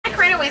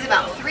weighs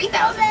about 3,000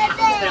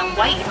 pounds, but a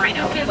white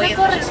rhino can weigh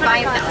as much as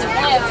 5,000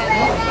 pounds.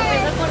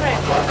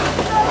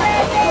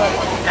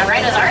 Now,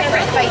 rhinos are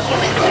threatened by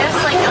humans,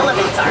 just like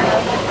elephants are.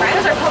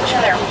 Rhinos are poached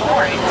for their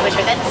horns, which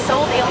are then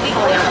sold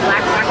illegally on the black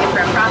market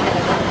for a profit.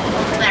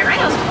 Now,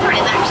 rhino's horn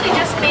is actually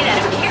just made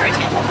out of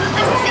keratin.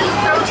 That's the same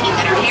protein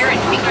that our hair and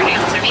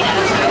fingernails are made out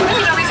of, so there's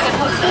really no reason to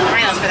poach the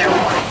rhinos for their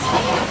horns.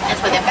 And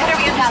so the better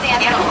we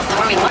understand animals,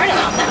 the more we learn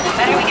about them, the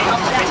better we can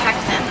help to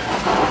protect them.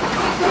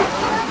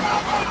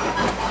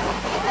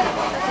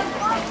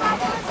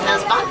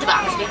 Those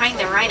bontaboks behind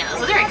the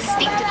rhinos, those are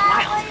extinct in the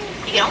wild.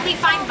 You can only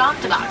find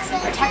bontaboks in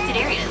protected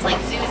areas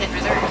like zoos and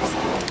reserves.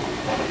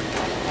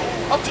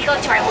 Well, to go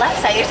to our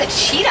left side, there's a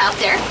cheetah up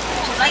there.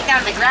 She's lying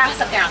down in the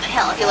grass up there on the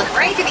hill. If you look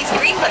right through these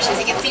green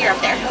bushes, you can see her up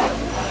there.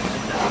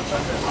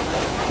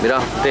 Mira,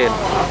 sí.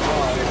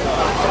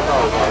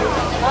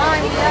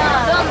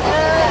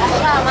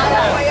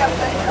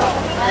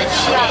 The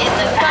cheetah is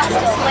the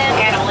fastest land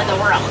animal in the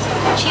world.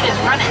 Cheetahs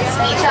run at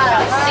speeds of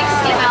about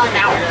 60 miles an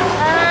hour.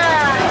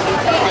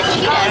 The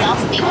cheetah is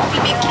also the only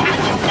big cat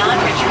with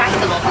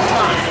non-retractable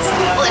claws.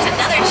 Well, there's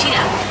another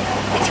cheetah.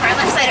 And to our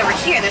left side over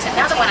here, there's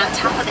another one on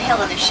top of the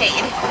hill in the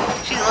shade.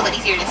 She's a little bit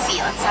easier to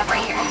see. Let's stop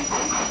right here.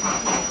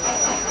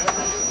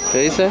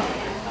 ¿Qué dice?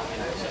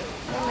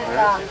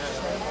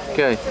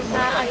 ¿Qué hay?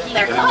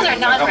 Their claws are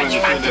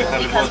non-retractable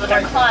because with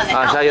their claws and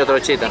ya hay otro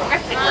cheetah. they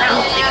grip the ground,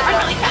 they can run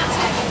really fast.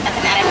 That's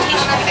an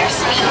adaptation for their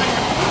speed.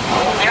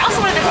 They're also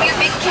one of the few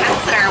big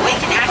cats that are awake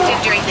and active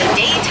during the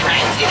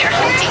daytime to do their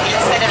hunting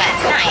instead of at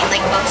night,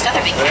 like most other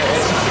big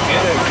cats.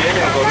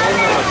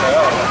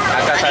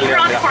 A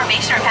neuron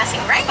formation are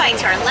passing right by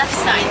to our left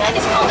side. That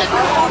is called a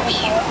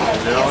copy.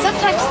 You can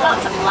sometimes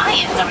spot some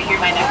lions over here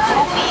by the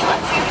copy.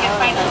 Let's see if we can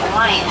find those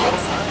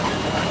lions.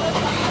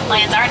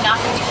 Lions are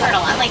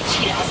nocturnal, unlike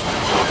cheetahs.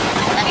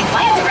 That means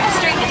lions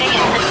rest during the day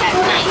and hunt at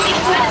night. They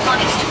can spend as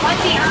long as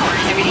 20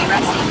 hours every day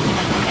resting.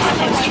 They're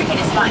sometimes tricky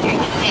to spot during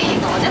the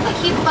day, but we'll definitely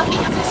keep looking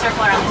as we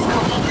circle around this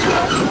copy.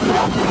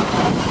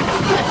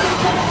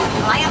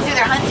 Lions do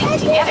their hunting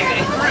together in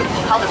a group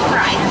called a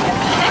pride.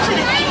 It's actually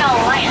the female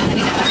lion that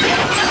either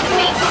males, not the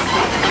mates.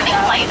 The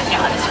male lion's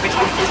job is to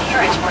protect his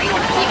territory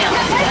while the female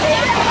is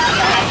hunting.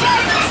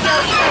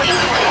 Still equally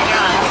important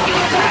jobs to do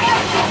with pride.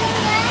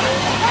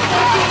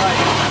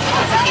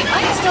 Okay,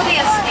 might still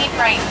be asleep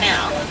right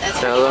now.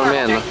 That's really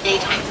normal during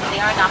daytime, so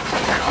they are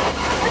nocturnal.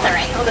 That's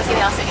alright, we'll go see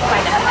what else we can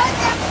find out.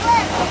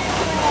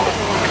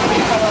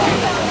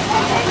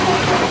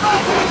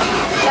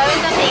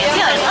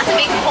 Yeah, there's lots of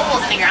big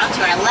holes in the ground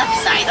to our left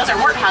side. Those are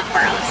warthog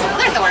burrows.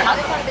 There's the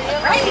warthog.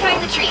 Right behind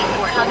the tree. The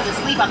warthog is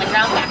asleep on the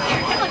ground back there.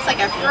 It looks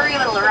like a furry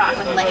little rock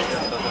with legs.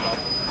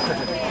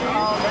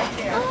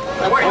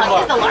 The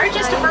warthog is the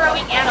largest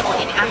burrowing animal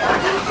in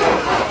Africa.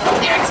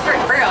 They're expert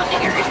burrow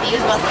diggers. They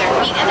use both their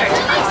feet and their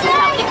tongues to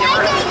help dig their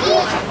burrows.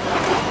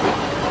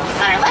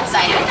 On our left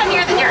side, right down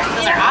near the dirt,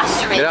 those are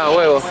ostrich eggs.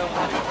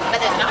 But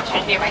there's an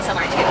ostrich nearby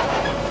somewhere too.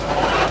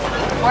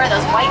 Or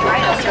those white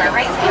rhinos to our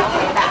right, so all the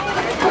way back.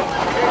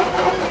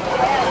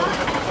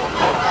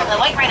 The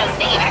white rhino's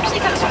name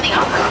actually comes from the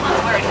Afrikaans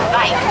word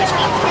 "white," which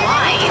means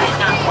wide,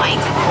 not white.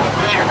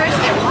 And that refers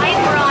to their wide,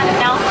 broad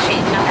mouth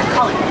shape, not their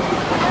color.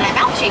 And that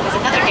mouth shape is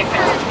another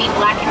difference between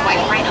black and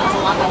white rhinos,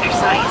 along with their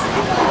size.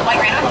 The white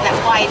rhino has that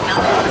wide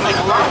mouth that looks like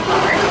a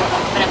lawnmower,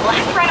 but a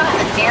black rhino has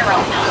a narrow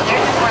mouth.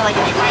 Theirs is more like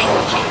a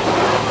triangle shape.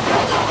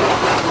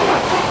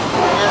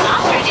 Those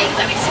ostrich eggs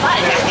that we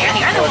spotted back there,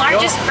 they are the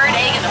largest bird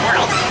egg in the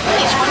world.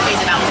 Each one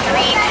weighs about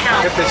 3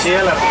 pounds. Let's see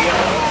what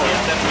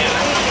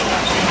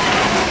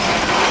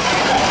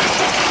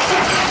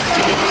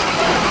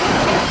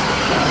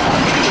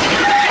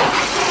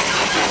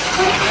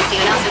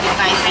else we can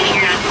find hiding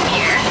around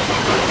here.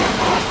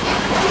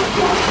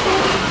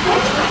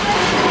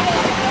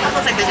 It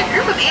looks like there's a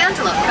group of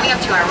antelope coming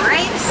up to our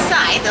right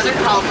side. Those are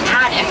called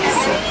addax.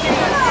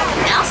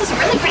 And also some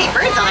really pretty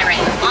birds on the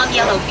right with long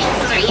yellow beaks.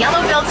 Those are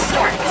yellow-billed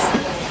storks.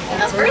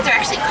 And those birds are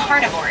actually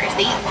carnivores.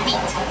 They eat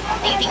meat.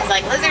 They eat things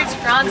like lizards,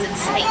 frogs, and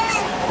snakes.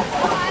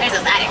 There's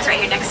those addax right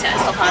here next to us.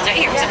 We'll pause right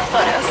here for some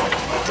photos.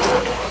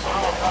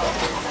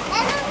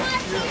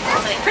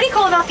 Something pretty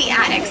cool about the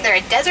addax, they're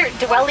a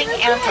desert-dwelling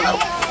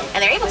antelope. And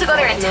they're able to go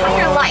their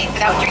entire life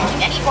without drinking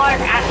any water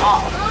at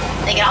all.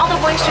 They get all the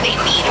moisture they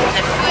need from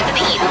the food that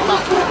they eat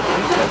alone.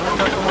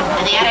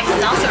 And the addax is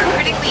also a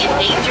critically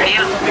endangered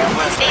animal.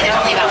 Today there's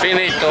only about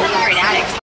 100